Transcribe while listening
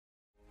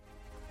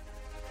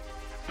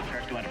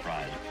to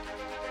Enterprise.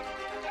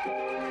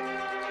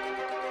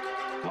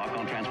 Lock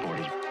on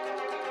transporters.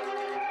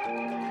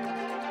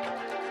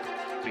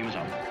 Beam us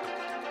up.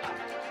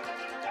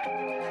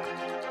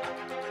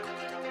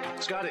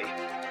 Scotty.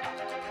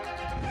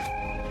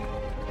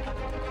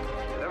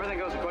 If everything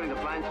goes according to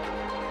plan,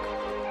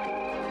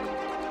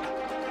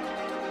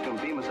 come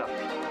beam us up.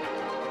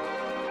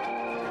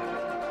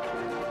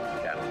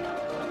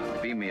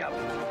 Captain, beam me up.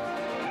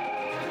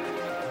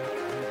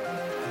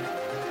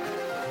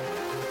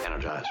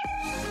 Energize.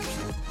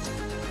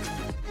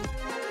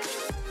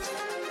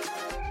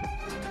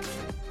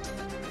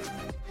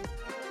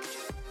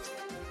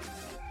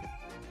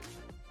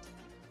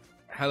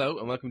 Hello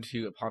and welcome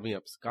to Pod Me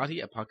Up Scotty,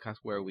 a podcast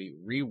where we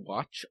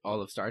rewatch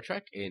all of Star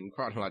Trek in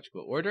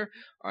chronological order.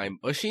 I'm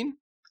Usheen.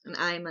 And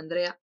I'm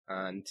Andrea.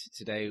 And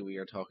today we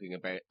are talking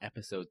about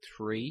episode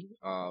 3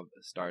 of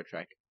Star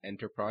Trek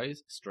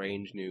Enterprise,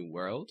 Strange New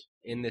World.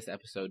 In this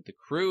episode, the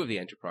crew of the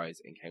Enterprise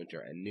encounter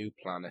a new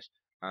planet,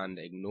 and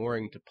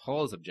ignoring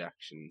T'Pol's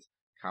objections,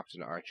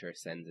 Captain Archer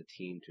sends a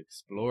team to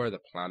explore the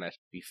planet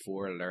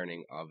before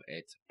learning of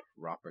its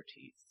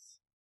properties.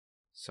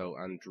 So,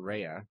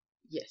 Andrea...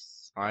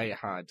 Yes. I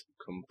had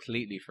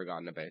completely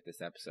forgotten about this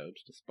episode,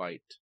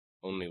 despite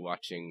only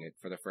watching it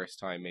for the first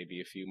time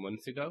maybe a few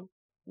months ago.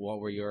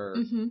 What were your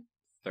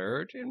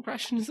third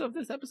impressions of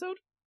this episode?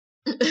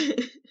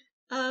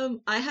 I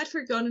had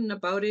forgotten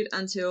about it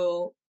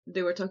until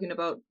they were talking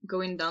about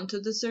going down to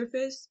the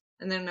surface,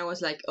 and then I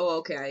was like, oh,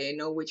 okay, I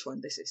know which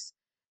one this is.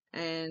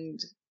 And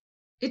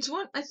it's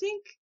one, I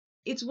think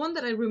it's one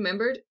that I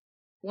remembered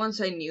once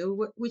I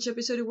knew which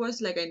episode it was,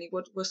 like I knew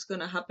what was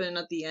gonna happen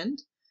at the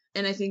end.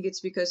 And I think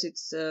it's because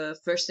it's a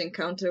first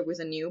encounter with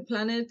a new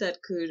planet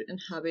that could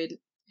inhabit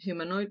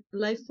humanoid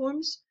life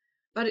forms.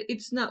 But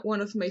it's not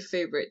one of my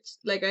favorites.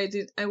 Like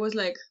I was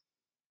like,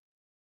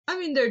 I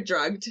mean, they're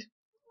drugged.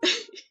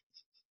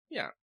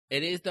 Yeah.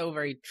 It is, though,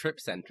 very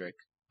Trip-centric,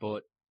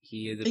 but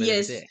he is a bit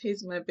yes, of a dick.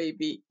 he's my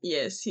baby.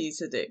 Yes,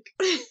 he's a dick.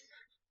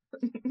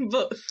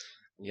 Both.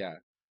 Yeah.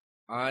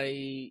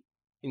 I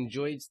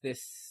enjoyed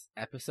this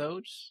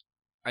episode.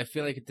 I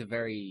feel like it's a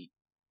very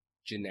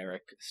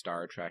generic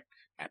Star Trek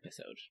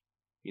episode,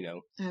 you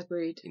know.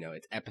 Agreed. You know,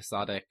 it's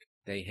episodic.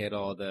 They hit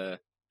all the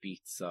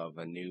beats of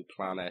a new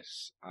planet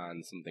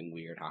and something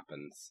weird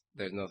happens.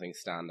 There's nothing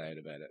standout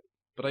about it.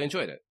 But I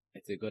enjoyed it.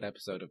 It's a good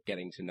episode of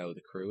getting to know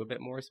the crew a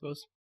bit more, I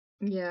suppose.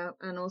 Yeah,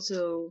 and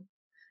also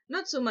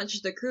not so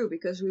much the crew,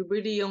 because we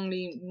really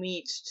only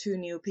meet 2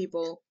 new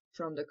people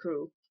from the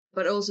crew,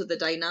 but also the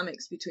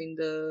dynamics between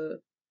the,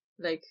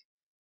 like,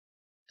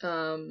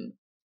 oh,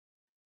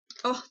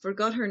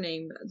 forgot her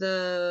name.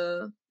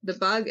 The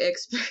bug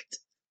expert.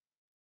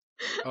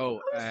 Oh,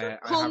 I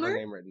have Colmer? her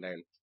name written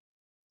down.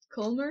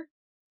 Colmer?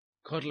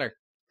 Cuddler.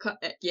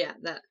 Yeah,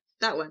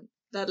 that one.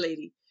 That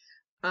lady.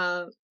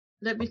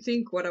 Let me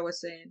think what I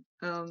was saying.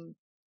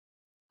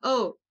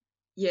 Oh,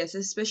 yes,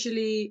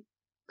 especially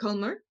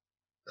Colmer?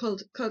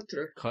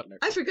 Cutler. Cutler.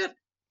 I forgot.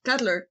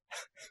 Cutler.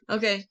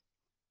 Okay.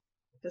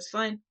 That's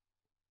fine.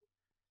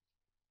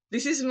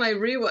 This is my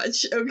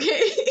rewatch,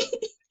 okay?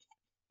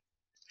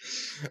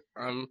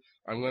 I'm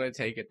gonna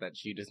take it that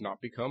she does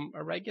not become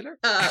a regular.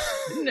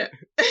 No.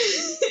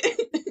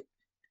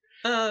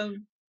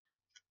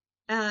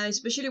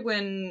 Especially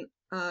when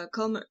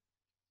Colmer.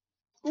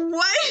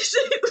 Why is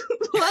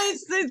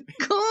it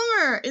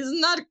Colmer?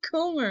 It's not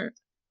Colmer.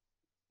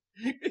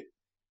 I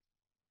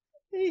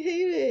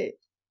hate it.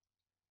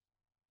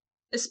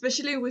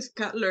 Especially with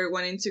Cutler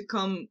wanting to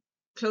come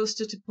close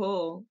to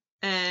T'Pol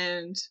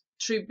and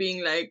Trip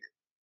being like,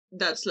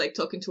 that's like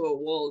talking to a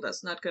wall.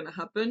 That's not gonna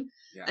happen.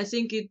 Yeah. I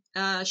think it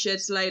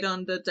sheds light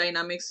on the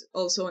dynamics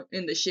also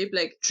in the ship.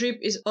 Like, Trip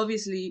is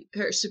obviously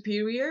her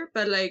superior,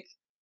 but like,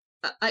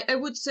 I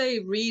would say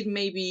Reed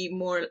may be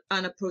more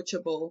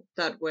unapproachable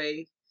that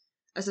way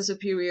as a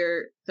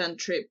superior than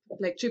Trip.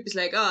 Like, Trip is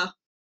like,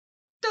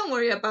 don't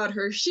worry about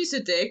her. She's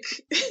a dick.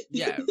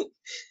 Yeah.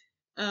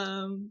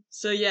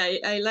 So yeah,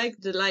 I like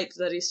the light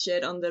that is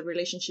shed on the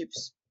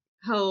relationships.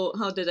 How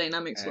the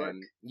dynamics work.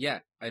 Yeah,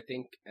 I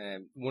think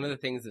one of the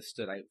things that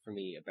stood out for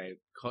me about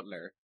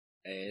Cutler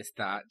is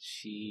that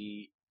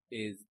she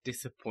is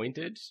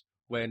disappointed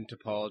when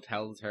T'Pol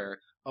tells her,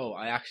 oh,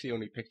 I actually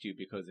only picked you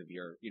because of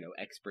your,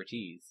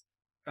 expertise.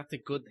 That's a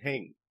good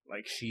thing.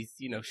 Like, she's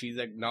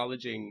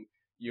acknowledging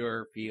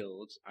your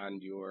field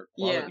and your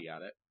quality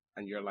at it.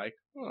 And you're like,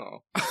 oh.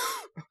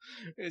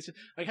 It's just,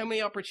 like, how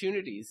many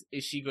opportunities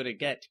is she going to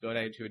get to go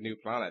down to a new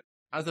planet?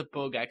 As a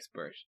bug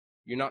expert,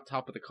 you're not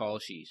top of the call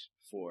sheet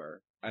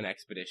for an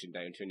expedition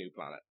down to a new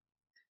planet.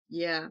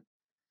 Yeah.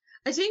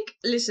 I think,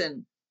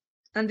 listen,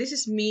 and this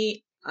is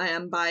me, I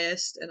am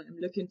biased and I'm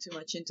looking too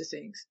much into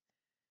things.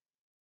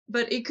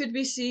 But it could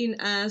be seen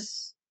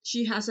as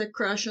she has a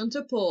crush on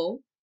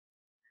T'Pol,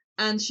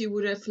 and she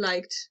would have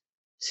liked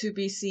to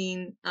be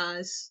seen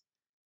as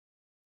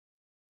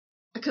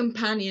a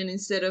companion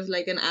instead of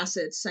like an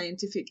asset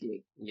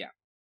scientifically. Yeah.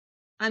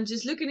 I'm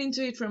just looking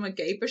into it from a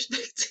gay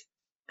perspective.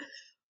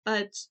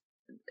 But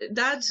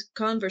that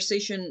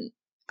conversation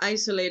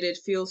isolated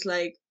feels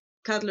like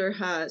Cutler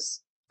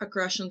has a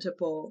crush on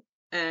T'Pol.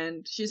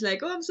 And she's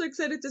like, oh, I'm so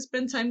excited to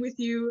spend time with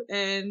you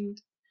and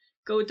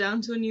go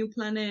down to a new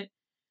planet.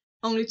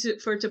 Only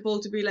for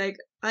T'Pol to be like,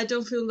 I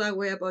don't feel that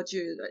way about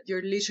you.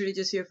 You're literally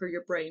just here for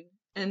your brain.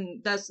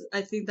 And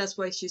I think that's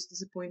why she's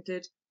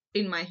disappointed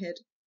in my head.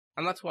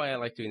 And that's why I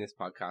like doing this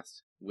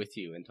podcast with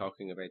you and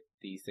talking about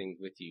these things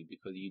with you,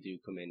 because you do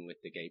come in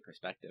with the gay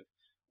perspective,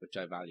 which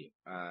I value.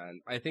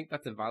 And I think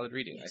that's a valid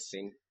reading. Yes. I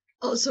think,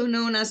 also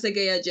known as the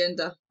gay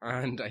agenda.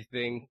 and I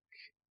think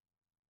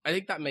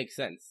that makes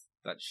sense.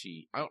 That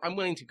I'm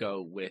willing to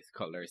go with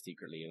Cutler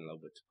secretly in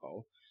love with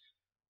T'Pol.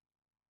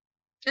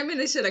 I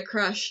mean, I said a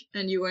crush,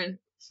 and you went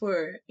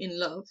for in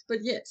love, but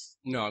yes.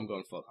 No, I'm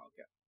going full Hulk.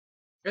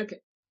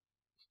 Okay.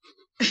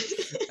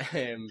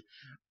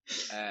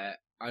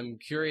 I'm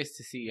curious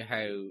to see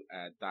how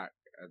that.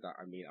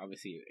 I mean,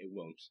 obviously it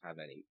won't have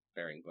any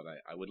bearing, but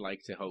I would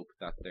like to hope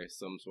that there's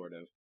some sort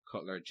of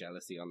Cutler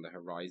jealousy on the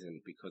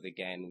horizon, because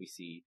again we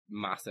see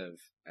massive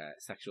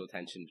sexual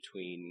tension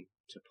between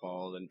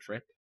T'Pol and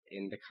Trip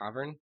in the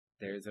cavern.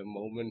 There's a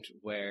moment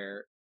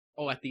where,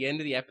 at the end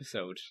of the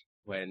episode,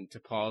 when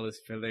T'Pol is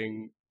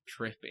filling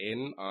Trip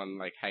in on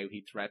like how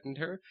he threatened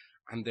her,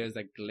 and there's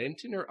a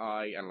glint in her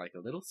eye and like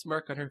a little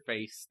smirk on her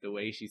face, the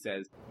way she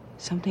says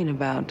something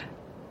about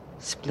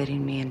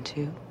splitting me in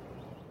two.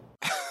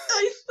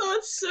 I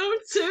thought so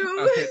too.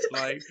 And it's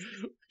like,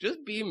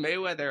 just be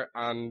Mayweather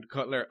and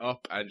Cutler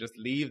up and just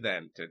leave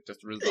them to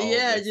just resolve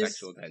their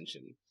sexual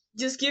tension.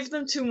 Just give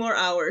them 2 more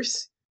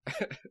hours.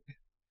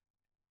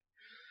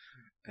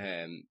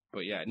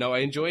 But yeah, no, I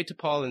enjoyed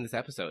T'Pol in this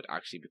episode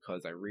actually,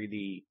 because I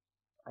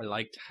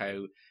liked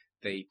how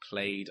they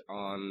played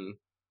on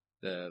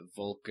the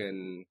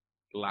Vulcan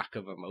lack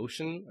of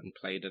emotion and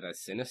played it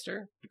as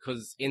sinister,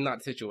 because in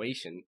that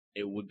situation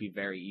it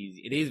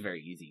is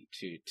very easy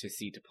to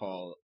see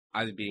T'Pol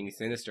as being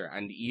sinister,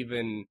 and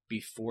even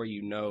before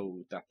you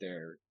know that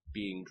they're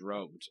being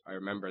drugged. I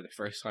remember the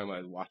first time I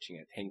was watching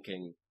it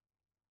thinking,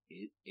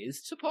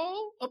 is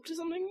T'Pol up to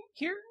something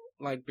here?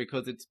 Like,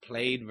 because it's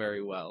played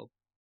very well.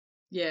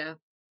 Yeah,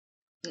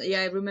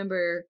 I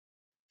remember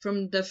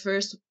from the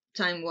first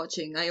time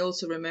watching, I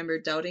also remember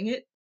doubting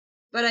it.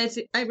 But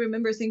I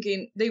remember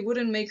thinking they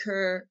wouldn't make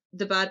her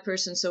the bad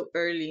person so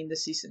early in the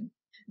season.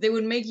 They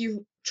would make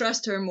you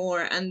trust her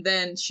more, and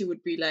then she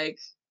would be like,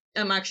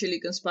 I'm actually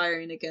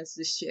conspiring against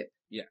this ship.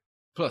 Yeah.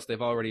 Plus,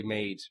 they've already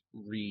made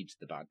Reed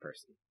the bad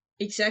person.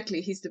 Exactly,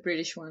 he's the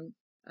British one.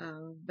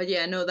 But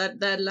yeah, no,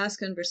 that last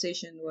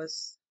conversation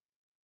was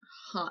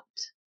hot.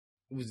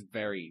 It was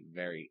very,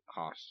 very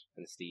hot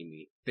and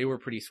steamy. They were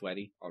pretty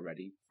sweaty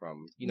already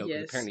from, because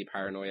Yes. apparently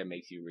paranoia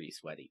makes you really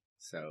sweaty.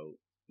 So,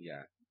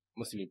 yeah,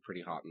 must have been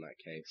pretty hot in that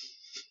cave.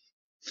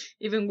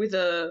 Even with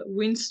a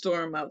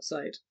windstorm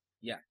outside.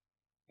 Yeah,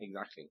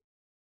 exactly.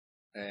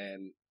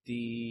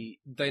 The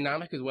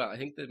dynamic as well. I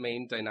think the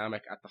main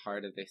dynamic at the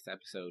heart of this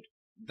episode,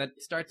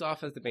 that starts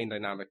off as the main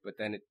dynamic, but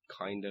then it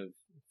kind of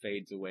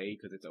fades away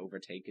because it's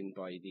overtaken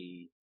by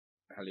the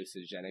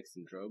hallucinogenics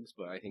and drugs.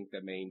 But I think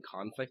the main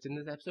conflict in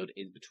this episode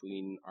is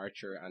between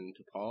Archer and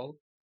T'Pol.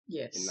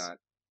 Yes. In that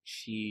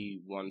she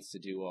wants to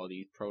do all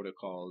these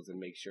protocols and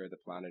make sure the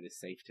planet is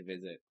safe to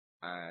visit,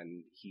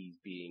 and he's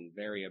being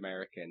very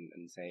American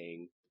and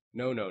saying,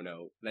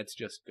 no, let's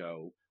just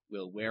go.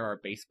 We'll wear our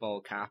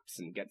baseball caps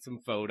and get some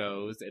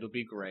photos. It'll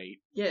be great.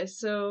 Yeah,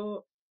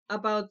 so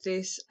about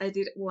this, I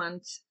did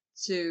want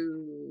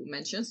to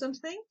mention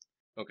something.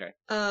 Okay.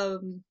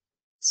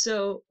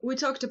 So we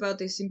talked about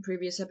this in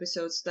previous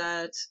episodes,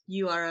 that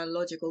you are a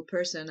logical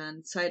person,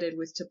 and sided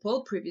with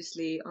T'Pol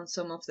previously on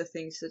some of the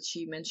things that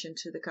she mentioned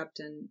to the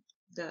captain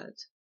that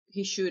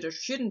he should or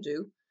shouldn't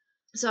do.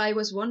 So I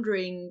was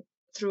wondering,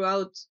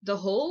 throughout the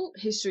whole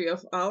history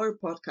of our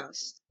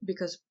podcast,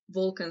 because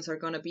Vulcans are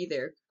going to be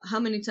there, how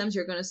many times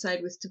you're going to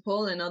side with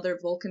T'Pol and other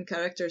Vulcan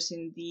characters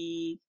in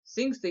the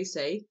things they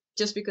say,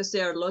 just because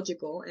they are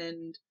logical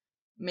and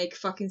make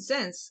fucking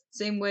sense.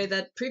 Same way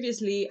that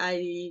previously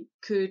I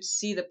could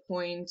see the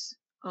point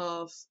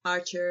of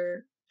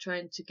Archer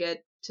trying to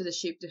get to the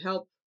ship to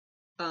help.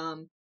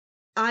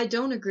 I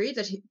don't agree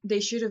that they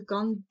should have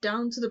gone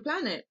down to the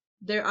planet.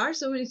 There are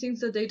so many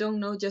things that they don't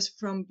know just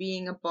from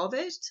being above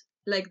it,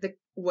 like the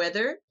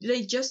weather.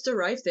 They just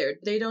arrived there.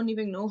 They don't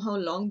even know how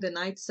long the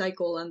night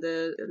cycle and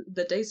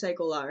the day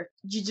cycle are.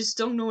 You just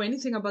don't know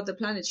anything about the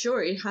planet.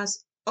 Sure, it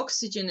has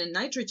oxygen and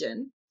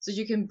nitrogen, so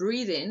you can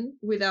breathe in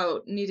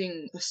without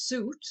needing a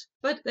suit,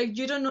 but like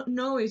you don't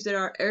know if there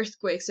are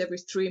earthquakes every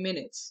 3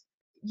 minutes.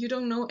 You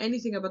don't know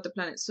anything about the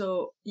planet.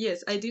 So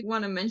yes, I did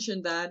want to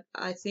mention that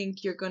I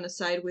think you're going to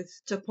side with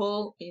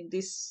T'Pol in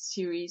this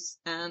series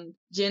and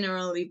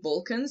generally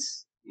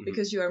Vulcans,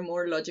 because you are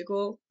more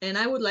logical. And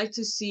I would like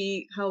to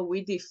see how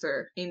we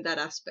differ in that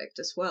aspect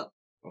as well.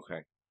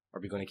 Okay. Are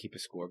we going to keep a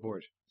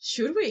scoreboard?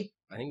 Should we?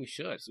 I think we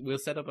should. We'll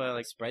set up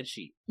a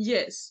spreadsheet.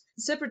 Yes.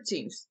 Separate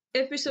teams.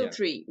 Episode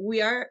 3.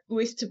 We are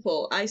with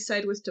T'Pol. I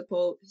side with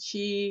T'Pol.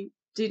 She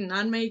did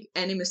not make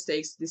any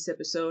mistakes this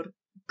episode.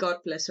 God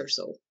bless her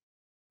soul.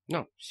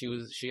 No,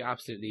 she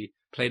absolutely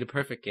played a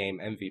perfect game,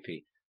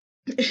 MVP.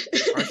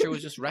 Archer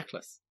was just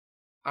reckless.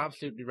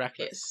 absolutely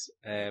reckless.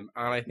 Yes. And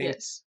I think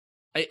Yes.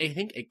 I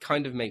think it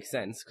kind of makes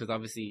sense because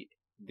obviously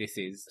this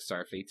is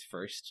Starfleet's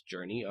first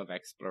journey of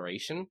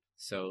exploration,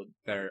 so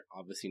they're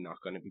obviously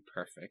not going to be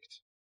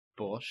perfect.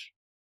 But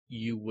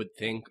you would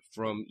think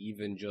from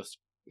even just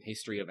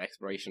history of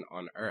exploration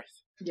on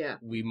Earth, Yeah.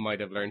 we might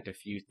have learned a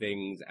few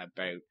things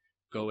about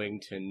going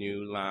to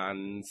new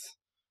lands,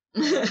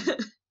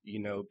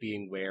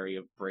 being wary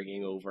of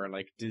bringing over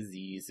like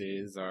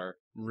diseases or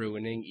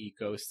ruining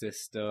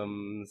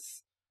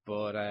ecosystems.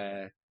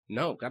 But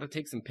no, gotta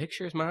take some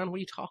pictures, man. What are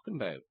you talking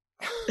about?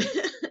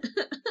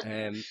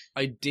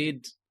 I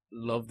did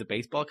love the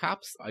baseball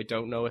caps. I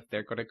don't know if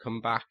they're gonna come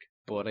back,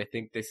 but I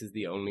think this is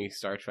the only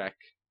Star Trek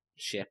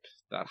ship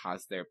that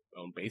has their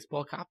own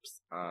baseball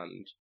caps,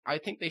 and I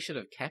think they should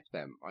have kept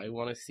them. I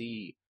want to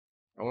see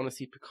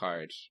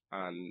Picard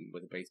and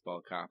with a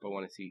baseball cap. I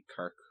want to see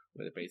Kirk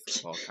with a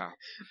baseball cap.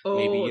 Oh,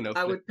 Maybe,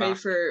 I would pay back-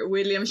 for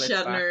William flip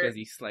back Shatner. as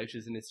he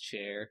slouches in his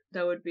chair.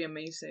 That would be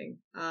amazing.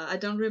 I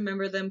don't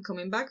remember them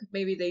coming back.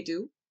 Maybe they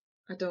do.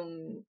 I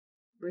don't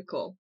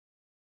recall.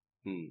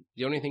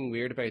 The only thing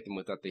weird about them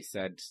was that they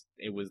said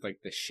it was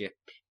like the ship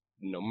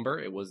number.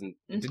 It wasn't.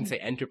 It didn't say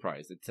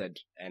Enterprise. It said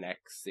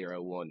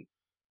NX-01. And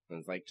I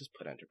was like, just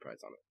put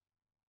Enterprise on it.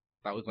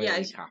 That was my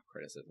only cap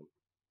criticism.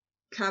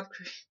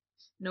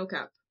 No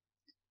cap.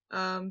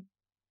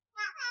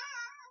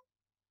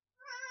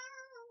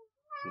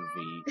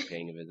 V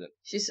paying a visit.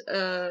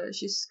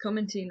 She's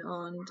commenting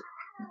on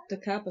the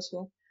cap as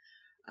well.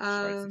 She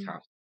writes the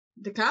cap.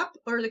 The cap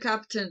or the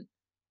captain?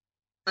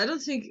 I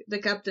don't think the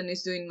captain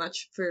is doing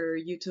much for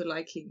you to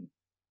like him.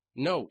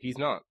 No, he's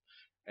not.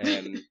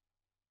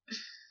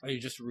 I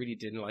just really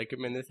didn't like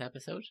him in this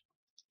episode.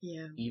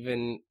 Yeah.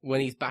 Even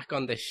when he's back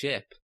on the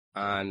ship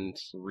and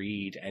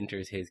Reed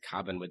enters his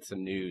cabin with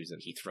some news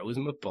and he throws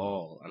him a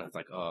ball, and I was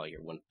like, oh,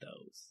 you're one of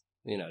those.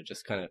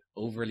 Just kind of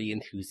overly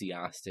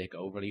enthusiastic,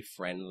 overly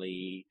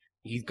friendly.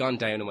 He's gone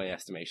down in my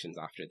estimations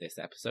after this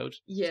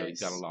epised. Yes. So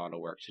he's got a lot of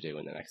work to do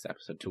in the next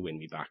episode to win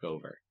me back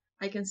over.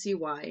 I can see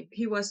why.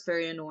 He was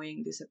very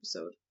annoying this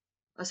episode.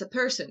 As a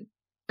person.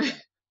 And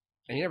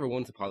he never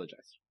once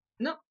apologized.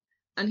 No.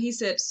 And he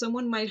said,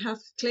 someone might have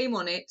claim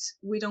on it.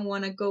 We don't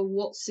want to go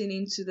waltzing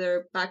into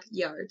their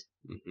backyard.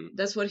 Mm-hmm.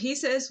 That's what he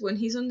says when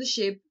he's on the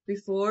ship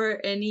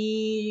before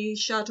any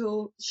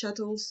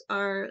shuttles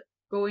are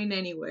going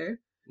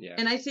anywhere. Yeah.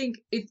 And I think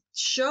it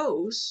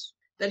shows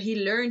that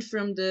he learned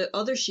from the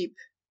other ship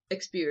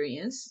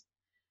experience.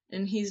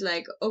 And he's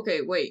like,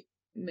 okay, wait,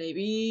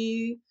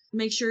 maybe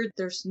make sure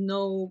there's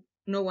no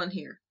one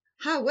here.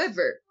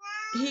 However,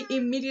 he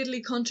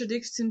immediately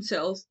contradicts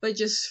himself by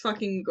just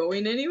fucking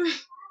going anyway.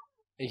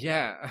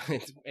 Yeah,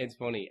 it's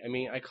funny. I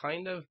mean, I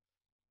kind of...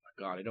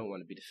 God, I don't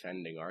want to be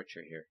defending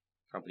Archer here.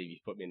 Can't believe you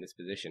put me in this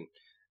position.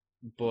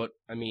 But,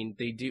 I mean,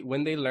 they do...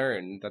 When they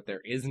learn that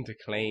there isn't a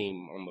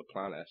claim on the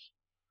planet,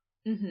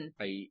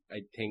 I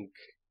think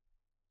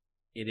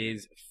it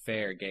is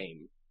fair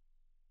game.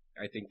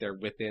 I think they're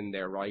within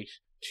their right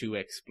to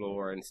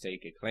explore and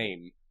stake a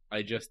claim.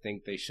 I just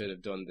think they should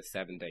have done the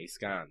 7-day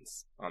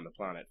scans on the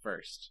planet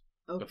first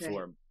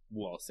before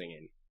waltzing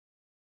in.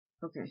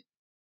 Okay.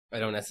 I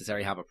don't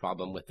necessarily have a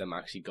problem with them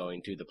actually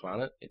going to the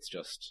planet. It's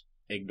just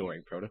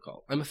ignoring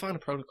protocol. I'm a fan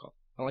of protocol.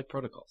 I like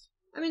protocols.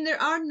 I mean,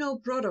 there are no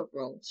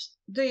protocols.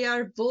 They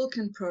are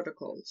Vulcan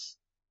protocols.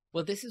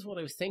 Well, this is what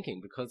I was thinking,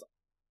 because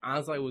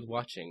as I was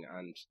watching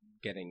and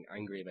getting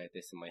angry about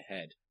this in my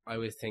head, I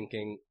was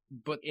thinking,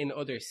 but in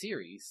other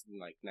series,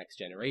 like Next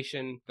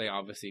Generation, they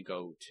obviously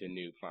go to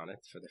new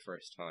planets for the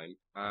first time,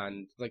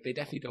 and like they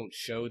definitely don't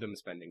show them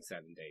spending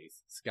 7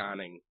 days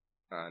scanning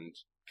and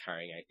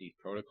carrying out these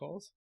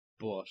protocols.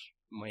 But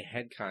my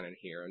headcanon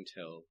here,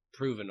 until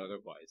proven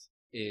otherwise,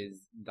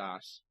 is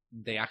that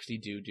they actually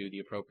do the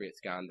appropriate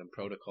scans and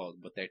protocols,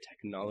 but their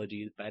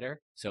technology is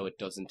better, so it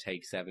doesn't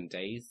take 7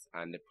 days,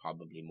 and it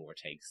probably more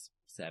takes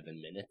 7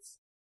 minutes.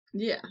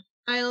 Yeah,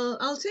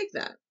 I'll take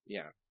that.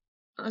 Yeah.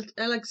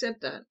 I'll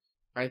accept that.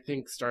 I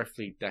think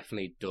Starfleet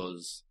definitely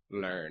does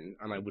learn,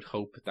 and I would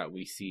hope that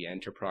we see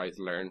Enterprise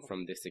learn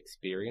from this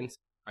experience.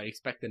 I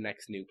expect the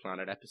next New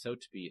Planet episode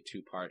to be a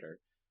 2-parter,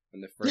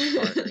 and the first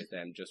parter is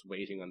them just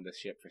waiting on the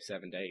ship for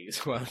 7 days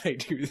while they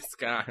do the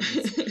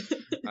scans,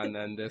 and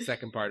then the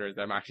second parter is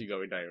them actually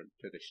going down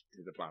to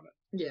the planet.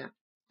 Yeah,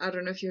 I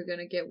don't know if you're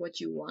gonna get what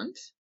you want,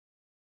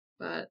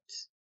 but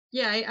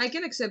yeah, I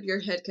can accept your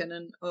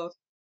headcanon of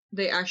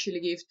they actually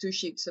give 2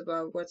 shits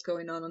about what's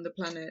going on the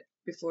planet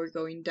before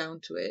going down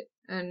to it,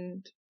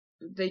 and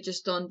they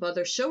just don't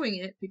bother showing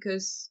it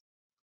because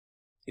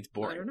it's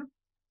boring. I don't know.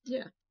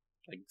 Yeah,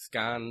 like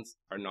scans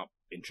are not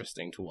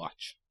interesting to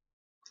watch.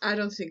 I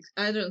don't think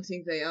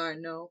they are.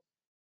 No.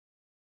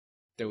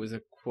 There was a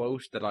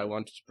quote that I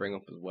wanted to bring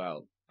up as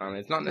well, and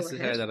it's not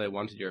necessarily that I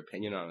wanted your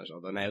opinion on it,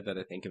 although now that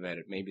I think about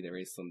it, maybe there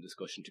is some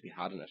discussion to be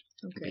had on it.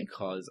 Okay.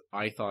 Because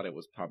I thought it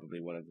was probably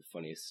one of the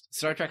funniest.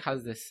 Star Trek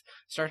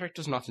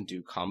does not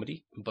do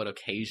comedy, but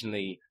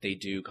occasionally they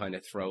do kind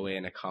of throw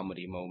in a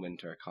comedy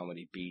moment or a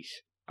comedy beat,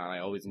 And I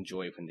always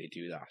enjoy when they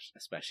do that,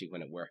 especially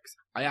when it works.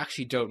 I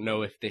actually don't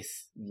know if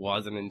this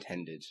was an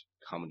intended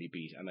comedy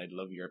beat, and I'd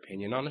love your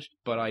opinion on it,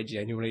 but I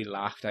genuinely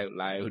laughed out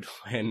loud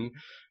when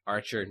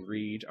Archer and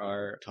Reed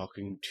are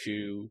talking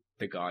to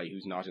the guy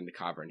who's not in the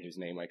cavern, whose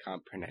name I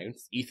can't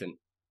pronounce. Ethan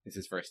is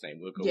his first name.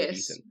 We'll go with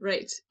Yes, Ethan.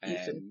 right,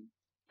 Ethan.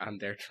 And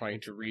they're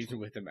trying to reason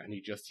with him, and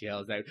he just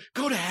yells out,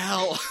 "Go to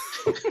hell!"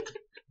 Who's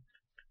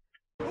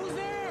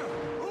there?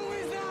 Who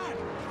is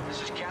that?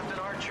 This is Captain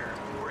Archer.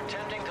 We're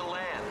attempting to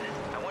land.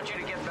 I want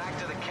you to get back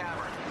to the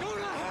cavern. Go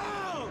to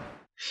hell!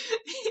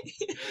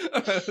 I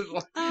was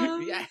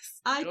like,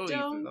 yes, I go, Ethan,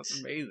 don't- that's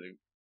amazing.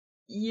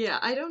 Yeah,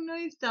 I don't know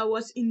if that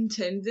was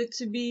intended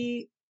to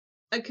be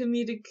a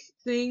comedic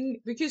thing,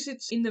 because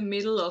it's in the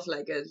middle of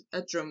like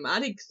a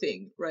dramatic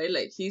thing, right?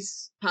 Like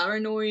he's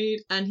paranoid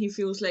and he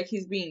feels like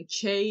he's being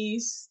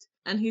chased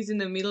and he's in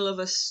the middle of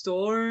a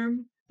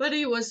storm. But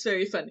it was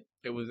very funny.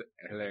 It was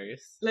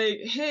hilarious. Like,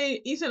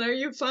 hey, Ethan, are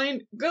you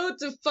fine? Go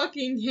to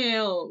fucking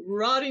hell.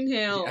 Rot in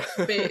hell,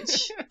 Yeah.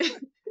 bitch.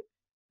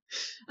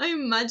 I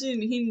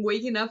imagine him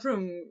waking up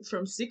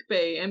from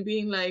sickbay and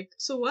being like,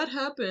 so what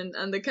happened?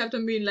 And the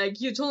captain being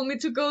like, you told me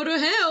to go to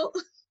hell.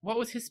 What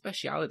was his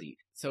speciality?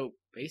 So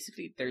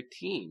basically their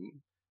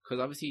team,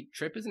 because obviously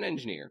Trip is an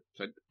engineer,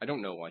 so I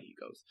don't know why he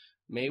goes.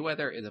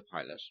 Mayweather is a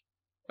pilot.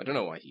 I don't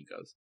know why he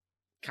goes.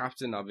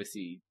 Captain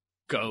obviously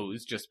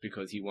goes just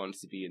because he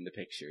wants to be in the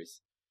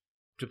pictures.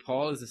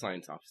 DePaul is a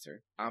science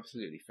officer.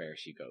 Absolutely fair,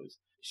 she goes.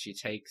 She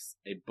takes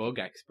a bug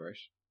expert,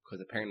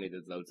 because apparently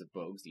there's loads of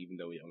bugs, even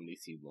though we only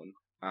see one.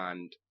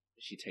 And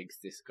she takes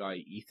this guy,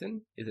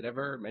 Ethan. Is it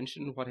ever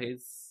mentioned what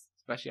his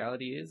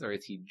speciality is, or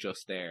is he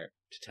just there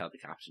to tell the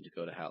captain to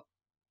go to hell?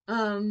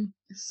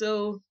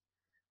 So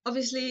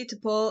obviously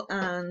T'Pol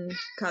and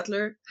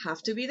Cutler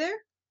have to be there,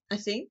 I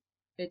think.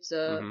 It's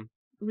a Mhm.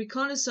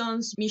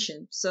 reconnaissance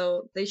mission,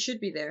 so they should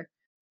be there.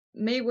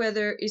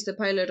 Mayweather is the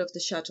pilot of the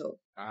shuttle.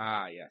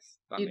 Ah, yes.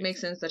 That It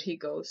makes sense that he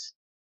goes.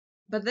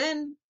 But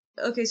then,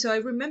 okay, so I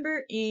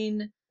remember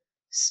in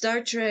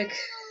Star Trek,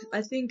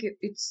 I think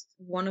it's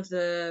one of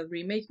the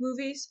remake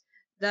movies,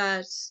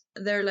 that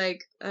they're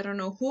like, I don't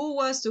know who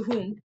was to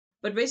whom,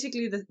 but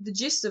basically the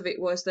gist of it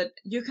was that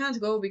you can't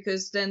go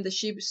because then the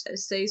ship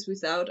stays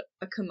without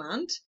a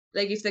command.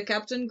 Like if the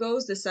captain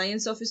goes, the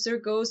science officer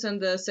goes, and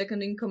the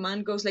second in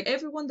command goes, like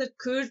everyone that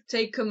could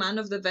take command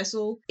of the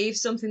vessel if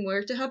something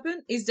were to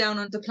happen is down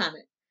on the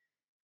planet.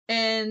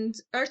 And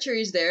Archer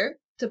is there,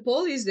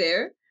 T'Pol is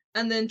there,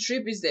 and then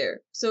Trip is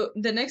there. So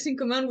the next in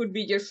command would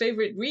be your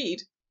favorite Reed.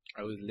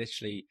 I was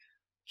literally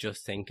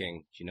just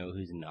thinking, do you know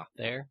who's not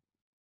there?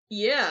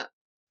 Yeah.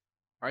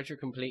 Archer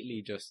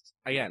completely just,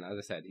 again, as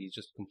I said, he's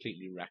just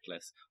completely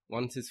reckless.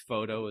 Wants his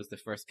photo as the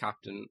first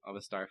captain of a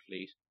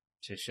Starfleet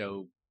to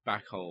show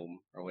back home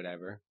or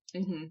whatever.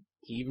 Mm-hmm.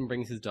 He even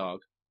brings his dog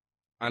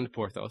and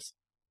Porthos.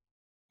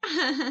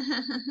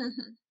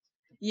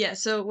 Yeah,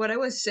 so what I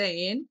was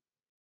saying,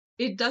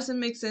 it doesn't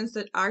make sense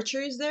that Archer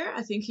is there.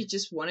 I think he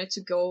just wanted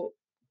to go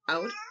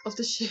out of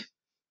the ship.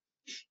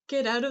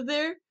 Get out of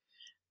there.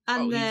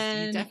 And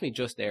then he's definitely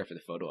just there for the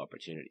photo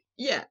opportunity.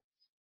 yeah.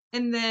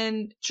 And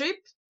then Trip,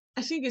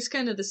 I think it's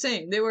kind of the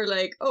same. They were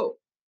like, oh,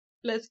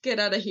 let's get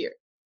out of here.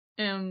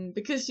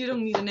 Because you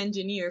don't need an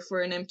engineer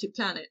for an empty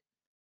planet.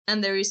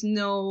 And there is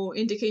no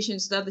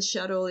indications that the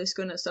shuttle is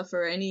going to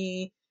suffer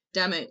any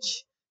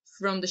damage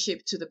from the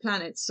ship to the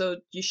planet. So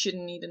you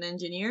shouldn't need an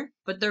engineer.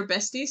 But they're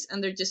besties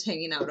and they're just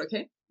hanging out,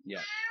 okay?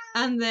 Yeah.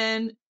 And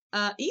then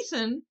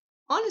Ethan,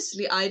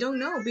 honestly, I don't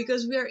know,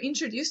 because we are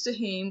introduced to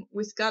him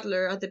with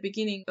Cutler at the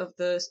beginning of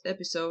the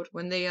episode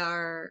when they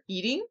are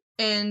eating.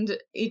 And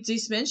it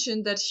is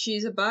mentioned that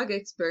she's a bug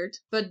expert,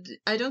 but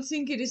I don't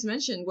think it is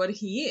mentioned what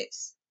he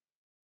is.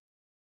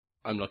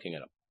 I'm looking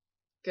it up.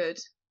 Good.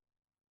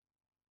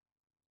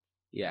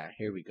 Yeah,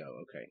 here we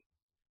go.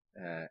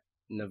 Okay.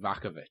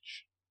 Novakovic.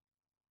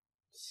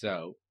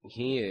 So,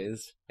 he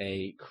is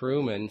a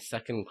crewman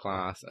second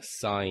class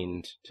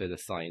assigned to the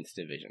science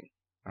division.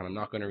 And I'm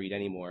not going to read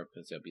any more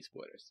because there'll be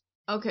spoilers.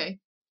 Okay.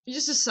 You're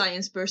just a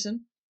science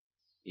person.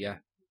 Yeah,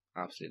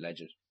 absolute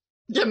legend.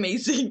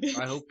 Amazing.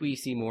 I hope we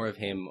see more of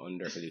him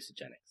under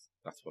hallucinogenics.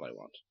 That's what I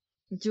want.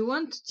 Do you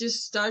want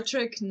just Star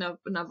Trek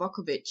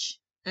Novakovic?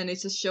 And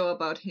it's a show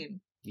about him.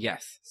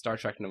 Yes, Star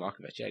Trek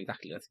Novakovic. Yeah,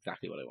 exactly. That's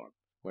exactly what I want.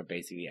 Where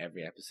basically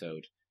every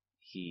episode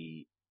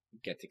he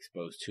gets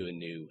exposed to a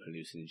new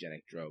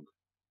hallucinogenic drug,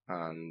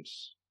 and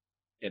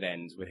it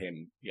ends with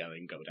him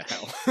yelling, "Go to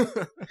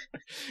hell."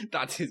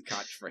 That's his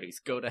catchphrase,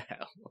 "Go to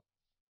hell."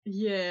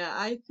 Yeah,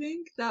 I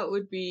think that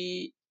would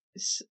be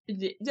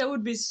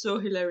so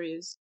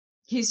hilarious.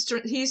 He's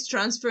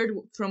transferred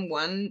from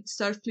one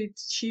Starfleet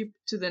ship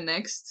to the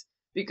next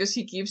because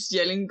he keeps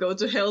yelling "Go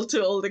to hell"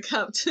 to all the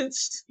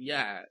captains.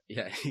 Yeah,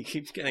 he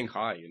keeps getting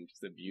high and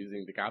just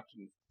abusing the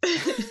captains.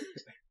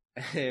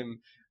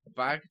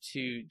 Back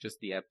to just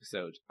the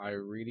episode, I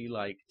really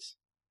liked,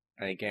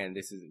 and again,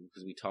 this is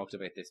because we talked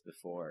about this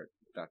before,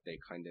 that they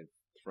kind of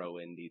throw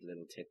in these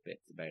little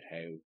tidbits about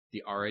how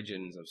the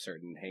origins of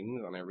certain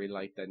things, and I really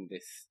like that in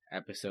this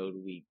episode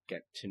we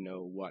get to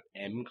know what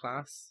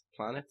M-class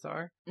planets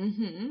are,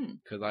 Mm-hmm.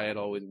 because I had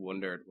always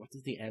wondered, what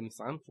does the M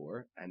stand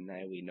for? And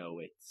now we know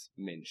it's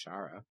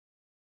Minshara,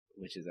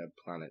 which is a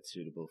planet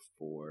suitable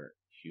for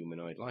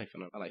humanoid life,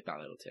 and I like that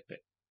little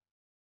tidbit.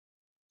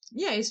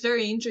 Yeah, it's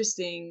very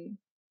interesting.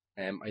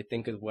 I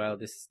think as well,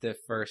 this is the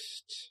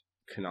first,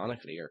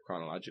 chronologically,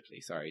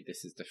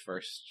 this is the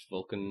first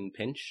Vulcan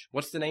pinch.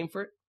 What's the name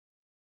for it?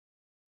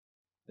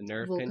 The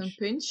nerve Vulcan pinch?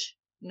 pinch?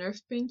 Nerve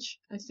pinch,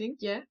 I think,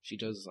 yeah. She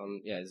does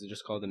is it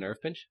just called the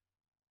nerve pinch?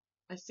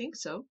 I think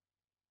so.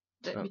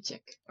 Let Oh. me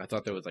check. I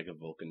thought there was like a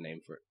Vulcan name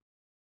for it.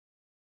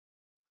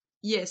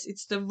 Yes,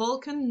 it's the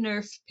Vulcan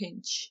nerve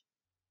pinch.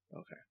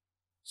 Okay.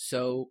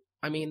 So,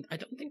 I mean, I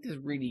don't think there's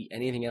really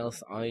anything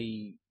else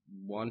I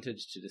wanted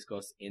to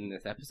discuss in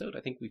this episode.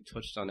 I think we've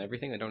touched on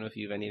everything. I don't know if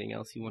you have anything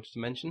else you wanted to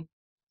mention.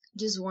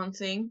 Just one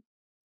thing,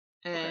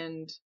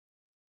 and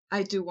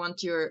I do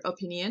want your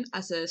opinion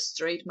as a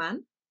straight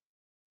man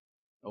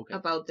Okay.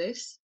 about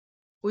this.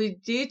 We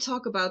did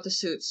talk about the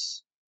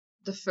suits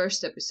the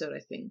first episode, I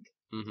think.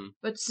 Mm-hmm.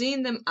 But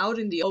seeing them out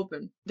in the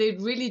open, they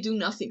really do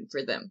nothing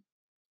for them.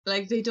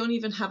 Like, they don't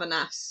even have an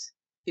ass.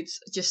 It's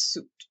just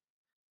suit.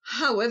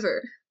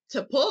 However,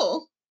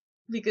 T'Pol,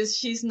 because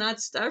she's not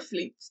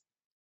Starfleet,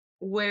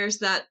 wears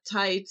that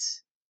tight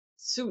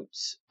suit,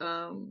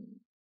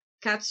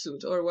 cat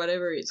suit, or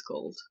whatever it's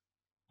called.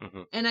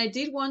 Mm-hmm. And I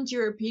did want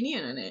your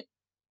opinion on it.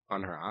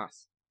 On her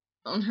ass.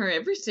 On her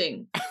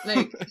everything.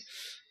 Like,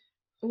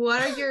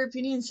 what are your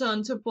opinions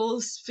on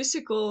T'Pol's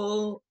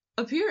physical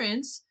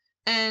appearance?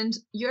 And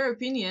your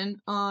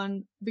opinion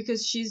on,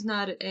 because she's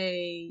not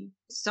a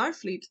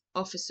Starfleet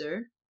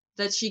officer,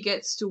 that she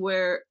gets to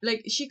wear,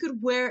 like, she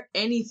could wear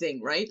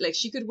anything, right? Like,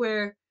 she could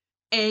wear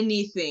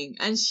anything,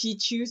 and she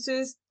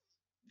chooses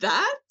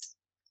that?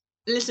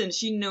 Listen,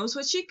 she knows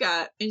what she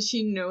got, and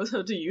she knows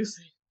how to use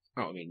it.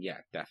 Oh, I mean, yeah,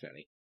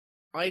 definitely.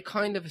 I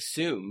kind of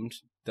assumed,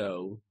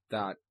 though,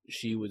 that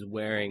she was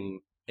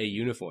wearing a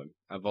uniform,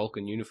 a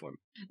Vulcan uniform.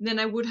 Then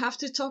I would have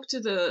to talk to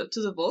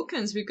the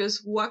Vulcans,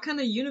 because what kind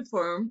of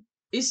uniform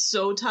is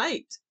so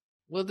tight?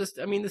 Well, the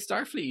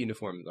Starfleet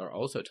uniforms are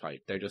also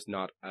tight. They're just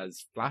not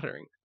as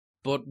flattering.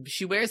 But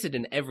she wears it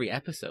in every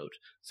episode,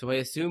 so I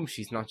assume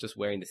she's not just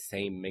wearing the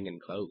same minging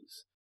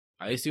clothes.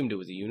 I assumed it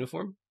was a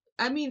uniform.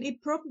 I mean,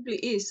 it probably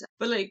is,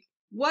 but like,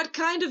 what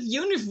kind of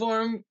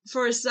uniform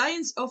for a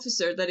science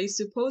officer that is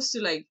supposed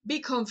to like be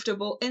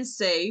comfortable and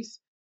safe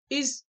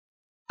is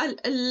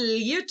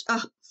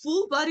a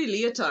full body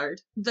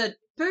leotard that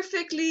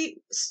perfectly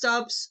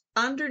stops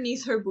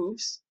underneath her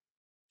boobs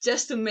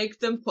just to make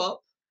them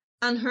pop,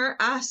 and her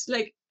ass,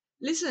 like,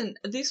 listen,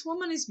 this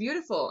woman is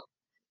beautiful.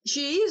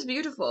 She is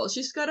beautiful.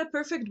 She's got a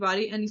perfect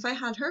body, and if I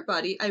had her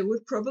body, I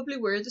would probably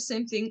wear the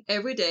same thing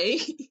every day,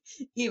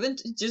 even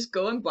to just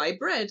go and buy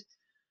bread.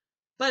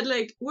 But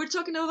like, we're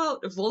talking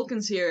about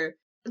Vulcans here.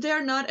 They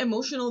are not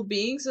emotional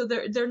beings, so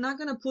they're not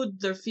gonna put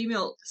their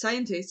female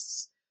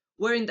scientists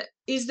wearing the.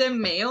 Is the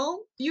male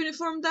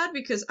uniform that?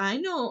 Because I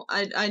know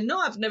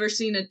I've never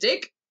seen a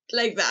dick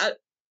like that.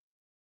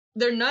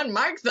 They're not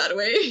marked that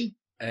way.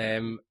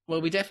 Well,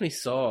 we definitely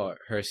saw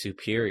her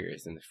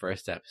superiors in the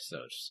first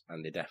episode,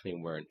 and they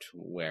definitely weren't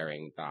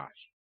wearing that.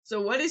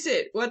 So what is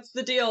it? What's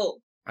the deal?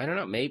 I don't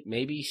know.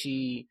 Maybe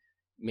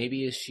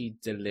is she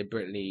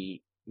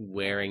deliberately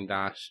wearing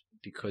that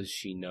because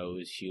she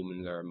knows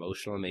humans are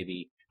emotional?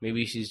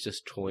 Maybe she's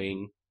just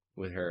toying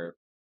with her.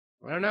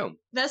 I don't know.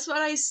 That's what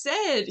I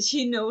said.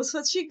 She knows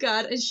what she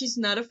got, and she's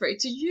not afraid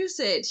to use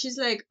it. She's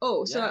like,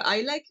 oh, so Yeah.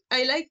 I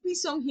like me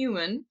some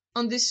human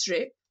on this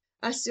trip.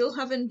 I still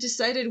haven't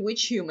decided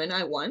which human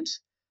I want,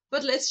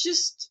 but let's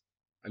just.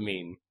 I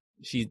mean,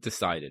 she's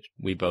decided.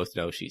 We both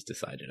know she's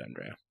decided,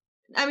 Andrea.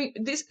 I mean,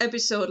 this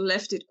episode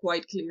left it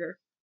quite clear.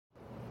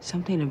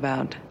 Something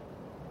about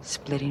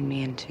splitting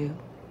me in two.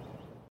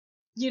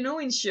 You know,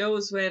 in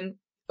shows when,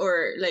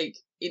 or like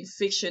in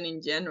fiction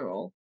in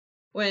general,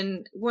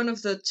 when one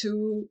of the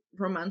two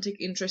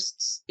romantic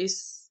interests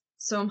is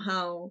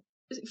somehow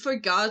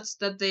forgot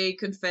that they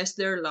confessed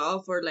their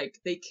love, or like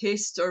they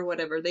kissed or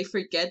whatever, they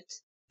forget.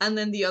 And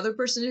then the other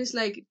person is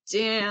like,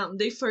 damn,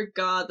 they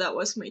forgot, that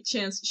was my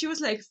chance. She was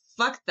like,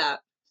 fuck that.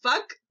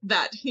 Fuck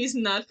that. He's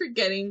not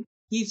forgetting.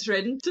 He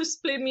threatened to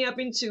split me up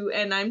in two,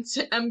 and I'm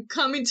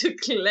coming to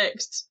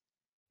collect.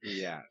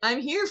 Yeah. I'm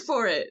here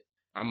for it.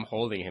 I'm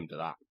holding him to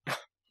that.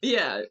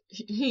 Yeah,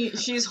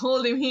 she's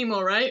holding him,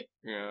 all right?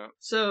 Yeah.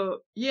 So,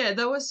 yeah,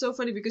 that was so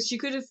funny, because she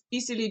could have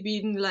easily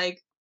been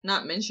like,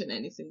 not mention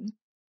anything.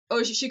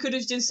 Or she could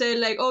have just said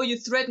like, oh, you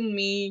threatened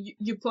me,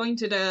 you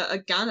pointed a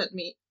gun at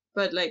me.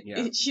 But like,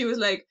 Yeah. she was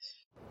like,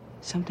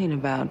 Something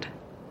about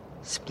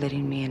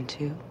splitting me in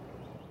two.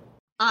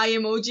 eye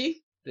emoji.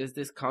 There's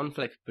this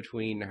conflict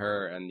between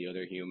her and the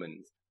other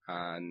humans,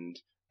 and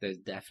there's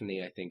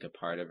definitely, I think, a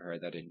part of her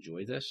that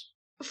enjoys it,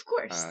 Of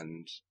course.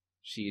 and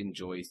she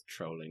enjoys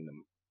trolling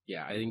them.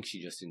 Yeah, I think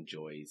she just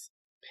enjoys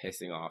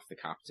pissing off the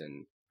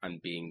captain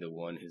and being the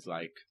one who's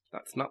like,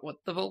 that's not what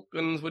the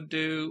Vulcans would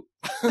do.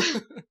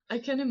 I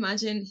can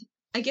imagine.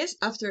 I guess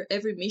after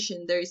every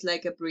mission, there is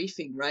like a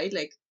briefing, right?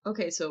 Like,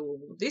 okay, so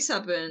this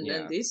happened Yeah.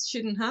 and this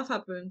shouldn't have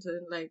happened.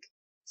 And like,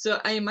 so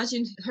I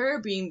imagine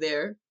her being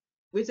there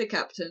with the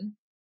captain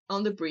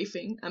on the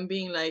briefing and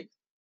being like,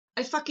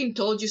 I fucking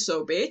told you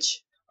so, bitch.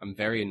 I'm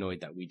very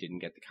annoyed that we didn't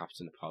get the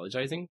captain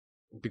apologizing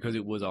because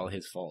it was all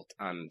his fault.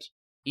 And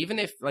even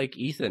if, like,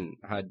 Ethan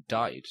had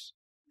died,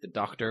 the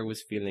doctor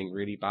was feeling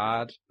really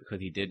bad because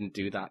he didn't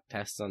do that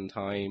test on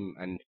time,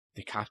 and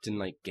the captain,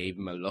 like, gave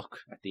him a look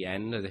at the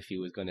end as if he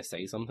was going to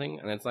say something.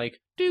 And it's like,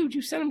 dude,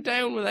 you sent him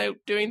down without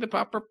doing the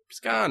proper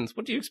scans.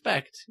 What do you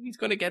expect? He's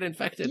going to get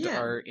infected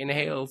Yeah. or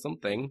inhale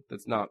something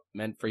that's not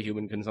meant for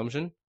human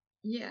consumption.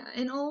 Yeah,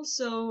 and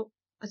also,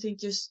 I think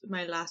just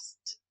my last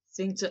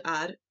thing to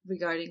add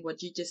regarding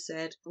what you just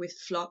said with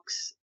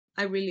Phlox,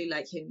 I really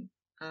like him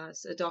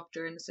as a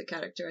doctor and as a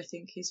character. I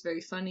think he's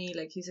very funny,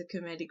 like he's a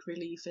comedic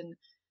relief, and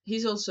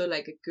he's also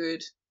like a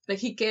good, like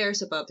he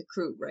cares about the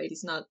crew, right?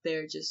 He's not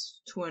there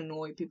just to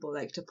annoy people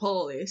like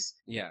T'Pol is.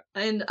 Yeah.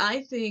 And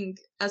I think,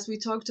 as we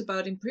talked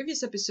about in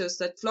previous episodes,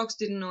 that Phlox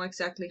didn't know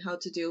exactly how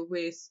to deal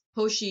with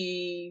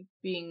Hoshi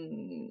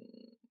being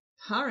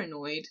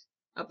paranoid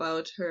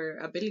about her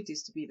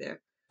abilities to be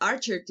there.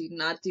 Archer did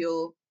not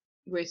deal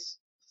with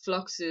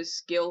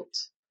Phlox's guilt.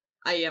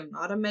 I am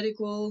not a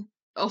medical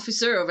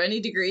officer of any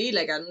degree,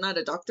 like I'm not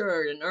a doctor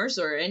or a nurse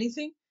or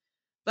anything,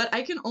 but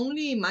I can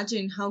only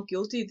imagine how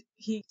guilty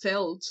he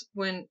felt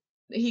when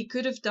he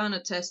could have done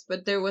a test,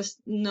 but there was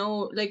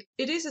no, like,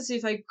 it is as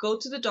if I go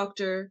to the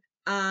doctor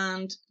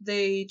and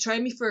they try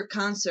me for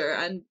cancer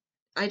and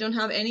I don't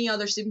have any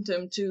other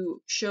symptom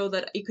to show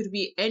that it could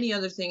be any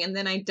other thing, and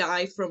then I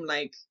die from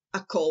like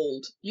a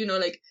cold, you know,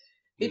 like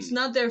it's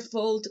not their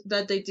fault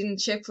that they didn't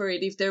check for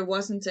it if there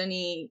wasn't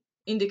any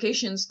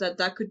indications that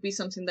that could be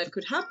something that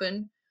could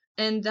happen.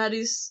 And that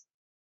is,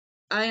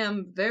 I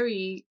am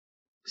very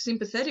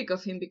sympathetic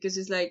of him, because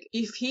it's like,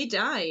 if he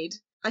died,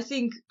 I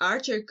think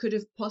Archer could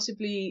have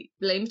possibly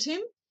blamed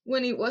him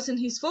when it wasn't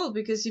his fault,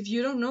 because if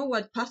you don't know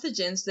what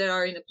pathogens there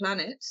are in a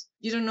planet,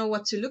 you don't know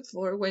what to look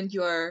for when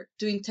you are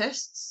doing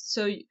tests.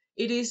 So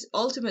it is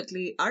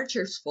ultimately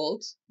Archer's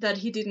fault that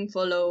he didn't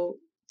follow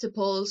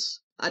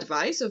T'Pol's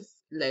advice of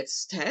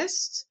let's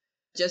test.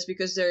 Just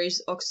because there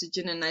is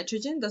oxygen and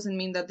nitrogen doesn't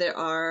mean that there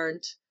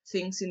aren't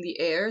things in the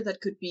air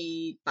that could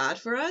be bad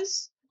for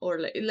us. Or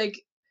like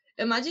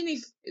imagine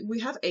if we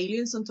have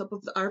aliens on top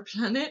of our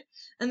planet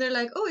and they're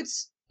like, oh,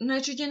 it's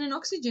nitrogen and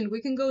oxygen,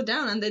 we can go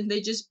down, and then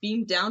they just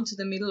beam down to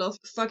the middle of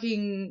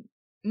fucking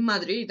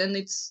Madrid and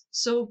it's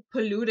so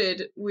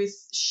polluted with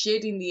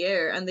shit in the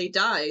air and they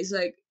die. It's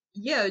like,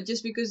 yeah,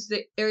 just because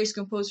the air is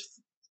composed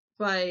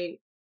by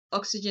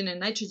oxygen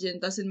and nitrogen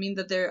doesn't mean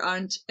that there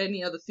aren't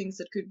any other things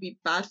that could be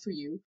bad for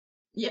you.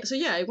 Yeah, so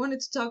yeah, I wanted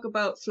to talk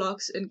about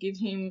Phlox and give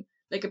him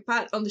like a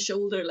pat on the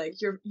shoulder, like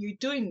you're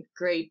doing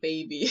great,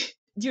 baby.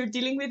 You're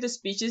dealing with a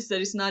species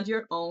that is not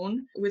your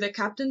own, with a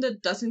captain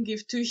that doesn't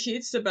give two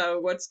shits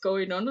about what's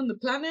going on the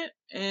planet,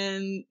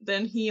 and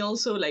then he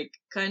also like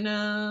kind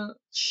of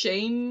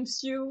shames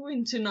you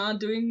into not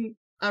doing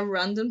a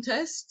random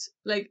test.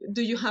 Like,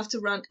 do you have to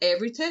run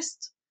every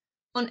test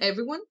on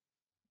everyone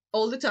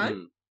all the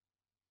time?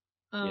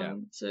 Yeah.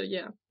 So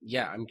yeah.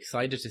 Yeah, I'm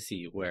excited to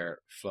see where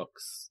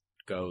Phlox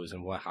goes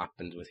and what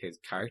happens with his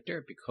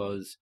character,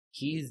 because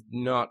he's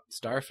not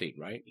Starfleet,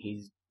 right?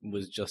 He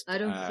was just I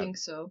don't think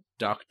so.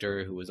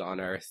 Doctor who was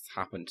on Earth,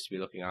 happened to be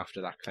looking after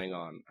that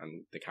Klingon,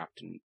 and the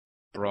captain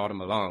brought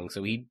him along,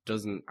 so he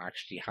doesn't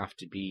actually have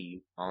to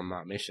be on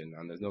that mission,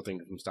 and there's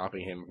nothing from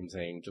stopping him from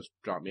saying, just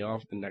drop me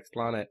off the next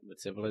planet with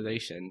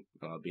civilization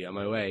and I'll be on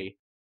my way.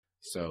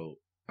 So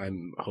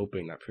I'm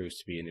hoping that proves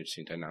to be an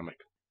interesting dynamic.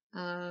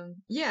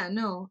 Yeah,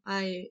 no,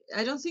 I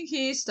don't think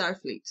he is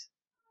Starfleet.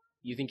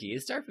 You think he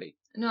is Starfleet?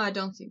 No, I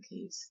don't think he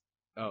is.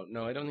 Oh,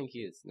 no, I don't think he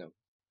is, no.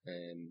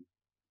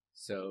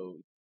 So,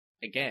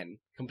 again,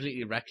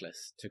 completely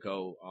reckless to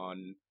go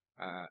on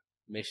a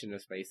mission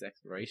of space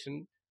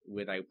exploration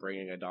without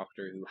bringing a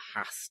doctor who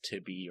has to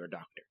be your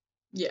doctor.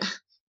 Yeah.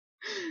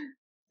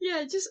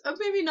 Yeah, just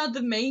maybe not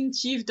the main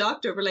chief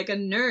doctor, but like a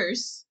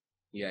nurse.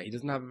 Yeah, he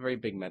doesn't have a very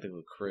big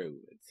medical crew,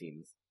 it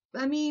seems.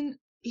 I mean,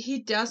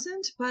 he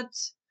doesn't, but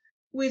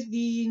with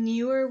the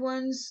newer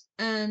ones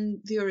and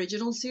the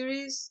original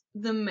series,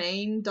 the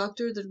main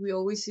doctor that we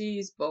always see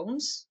is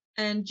Bones.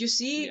 And you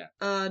see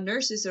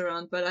nurses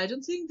around, but I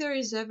don't think there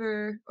is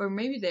ever, or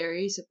maybe there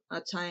is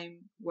a time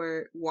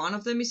where one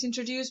of them is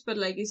introduced, but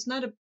like it's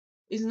not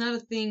a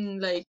thing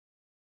like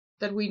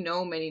that we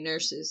know many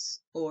nurses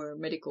or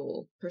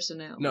medical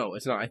personnel. No,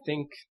 it's not. I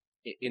think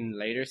in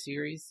later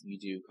series, you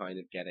do kind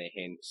of get a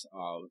hint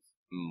of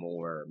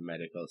more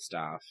medical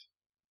staff.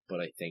 But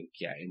I think,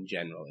 yeah, in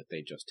general,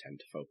 they just tend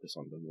to focus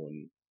on the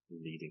one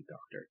leading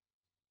doctor.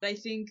 I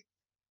think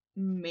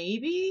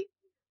maybe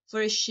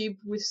for a ship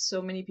with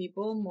so many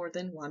people, more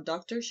than one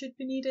doctor should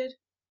be needed.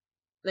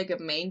 Like a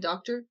main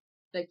doctor.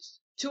 Like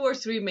 2 or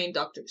 3 main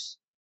doctors.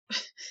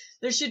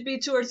 There should be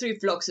 2 or 3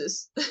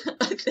 Phloxes,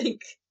 I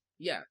think.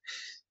 Yeah.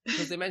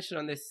 Because they mentioned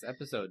on this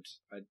episode,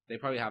 they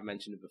probably have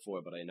mentioned it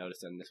before, but I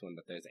noticed on this one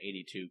that there's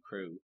 82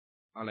 crew,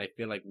 and I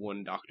feel like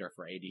one doctor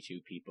for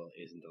 82 people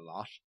isn't a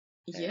lot.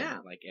 Yeah.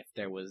 Like if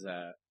there was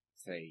a,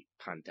 say,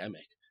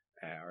 pandemic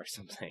or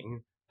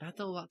something, that's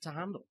a lot to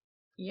handle.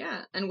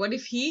 Yeah. And what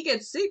if he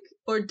gets sick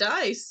or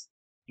dies?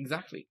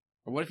 Exactly.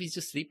 Or what if he's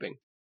just sleeping?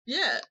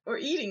 Yeah. Or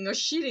eating or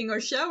shitting or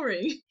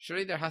showering.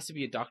 Surely there has to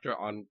be a doctor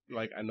on,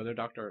 like, another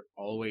doctor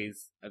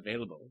always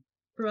available.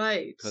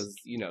 Right. Because,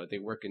 you know, they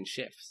work in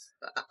shifts.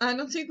 I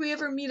don't think we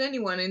ever meet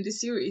anyone in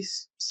this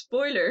series.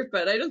 Spoiler,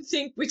 but I don't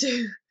think we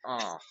do.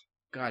 Oh,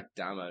 god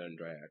damn it,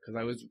 Andrea. Because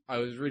I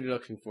was really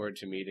looking forward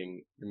to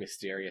meeting the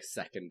mysterious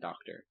second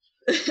doctor.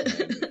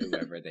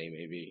 Whoever they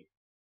may be.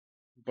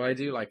 But I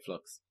do like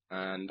Flux.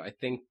 And I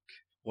think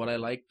what I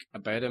like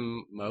about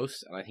him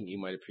most, and I think you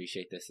might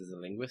appreciate this as a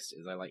linguist,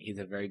 is he's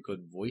a very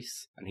good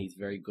voice and he's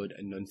very good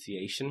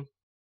enunciation.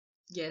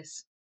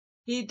 Yes.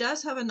 He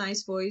does have a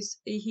nice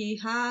voice. He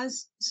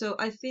has, so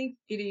I think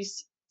it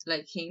is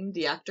like him,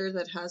 the actor,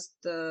 that has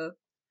the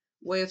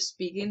way of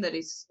speaking that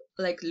is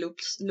like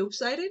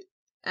loop-sided.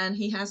 And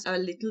he has a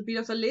little bit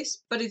of a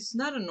lisp, but it's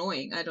not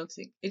annoying, I don't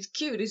think. It's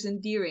cute, it's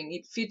endearing,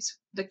 it fits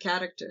the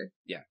character.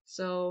 Yeah.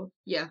 So,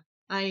 yeah,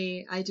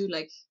 I do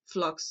like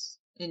Flux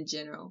in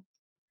general.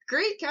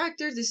 Great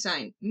character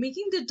design.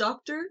 Making the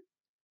doctor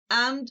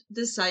and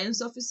the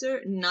science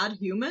officer not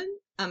human,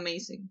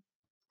 amazing.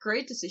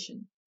 Great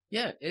decision.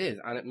 Yeah, it is.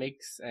 And it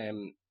makes,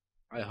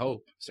 I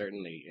hope,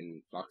 certainly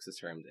in Flux's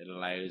terms, it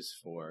allows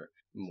for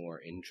more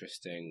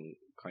interesting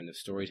kind of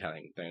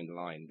storytelling down the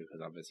line,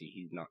 because obviously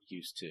he's not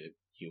used to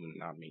human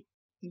anatomy.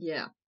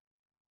 Yeah.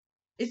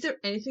 Is there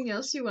anything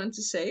else you want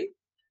to say?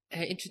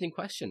 Interesting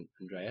question,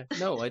 Andrea.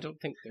 No, I don't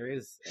think there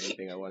is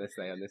anything I want to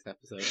say on this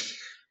episode.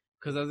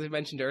 Because as I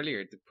mentioned earlier,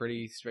 it's a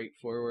pretty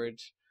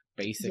straightforward,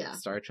 basic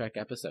Star Trek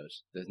episode.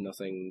 There's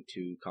nothing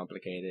too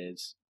complicated.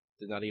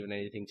 There's not even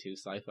anything too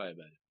sci-fi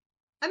about it.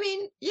 I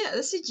mean, yeah,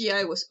 the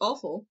CGI was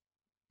awful,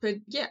 but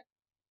yeah,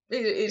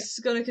 it's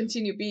gonna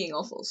continue being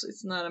awful, so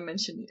it's not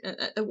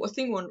a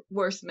thing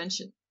worth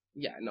mention.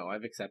 Yeah, no,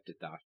 I've accepted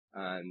that,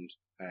 and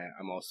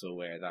I'm also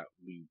aware that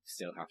we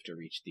still have to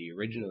reach the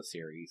original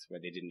series where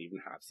they didn't even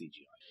have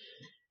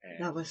CGI.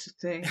 That was the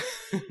thing.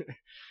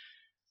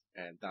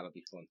 And that'll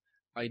be fun.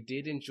 I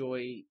did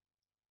enjoy,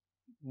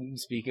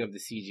 speaking of the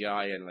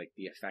CGI and like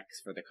the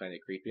effects for the kind of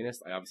creepiness,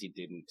 I obviously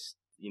didn't,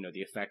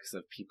 the effects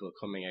of people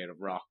coming out of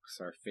rocks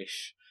or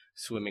fish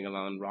swimming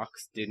along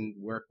rocks didn't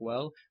work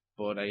well,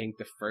 but I think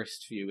the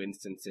first few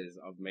instances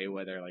of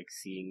Mayweather like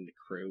seeing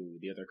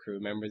the other crew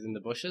members in the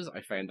bushes,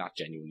 I found that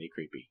genuinely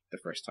creepy. The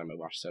first time I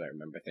watched it, I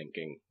remember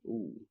thinking,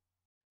 ooh.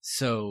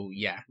 So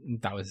yeah,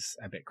 that was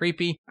a bit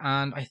creepy,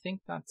 and I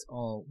think that's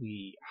all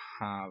we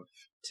have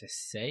to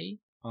say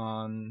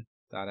on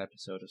that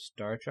episode of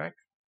Star Trek.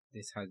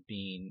 This has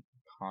been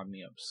Pod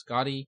Me Up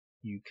Scotty.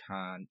 You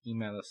can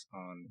email us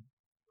on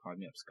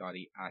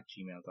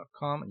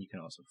podmeupscotty@gmail.com, and you can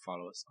also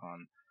follow us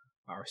on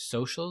our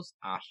socials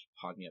at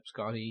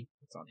podmeupscotty.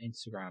 It's on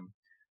Instagram,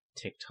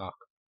 TikTok,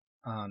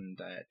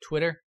 and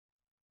Twitter.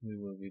 We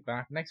will be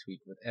back next week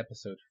with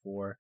episode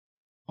 4,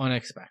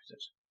 Unexpected,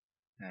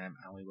 and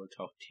we will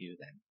talk to you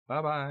then.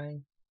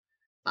 Bye-bye.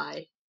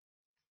 Bye.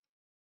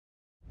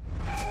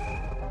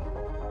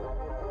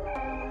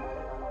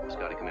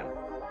 Scotty, come in.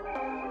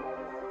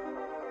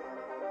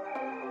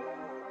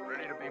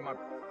 Ready to beam up.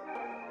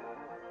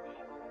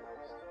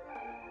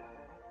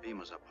 Beam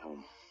us up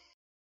home.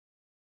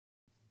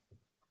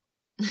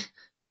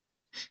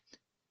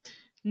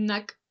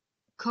 Nak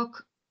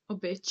cock a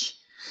bitch.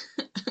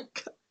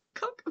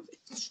 Cock a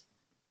bitch.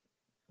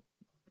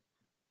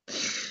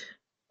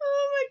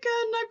 Oh my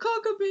god, not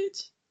cock a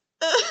bitch.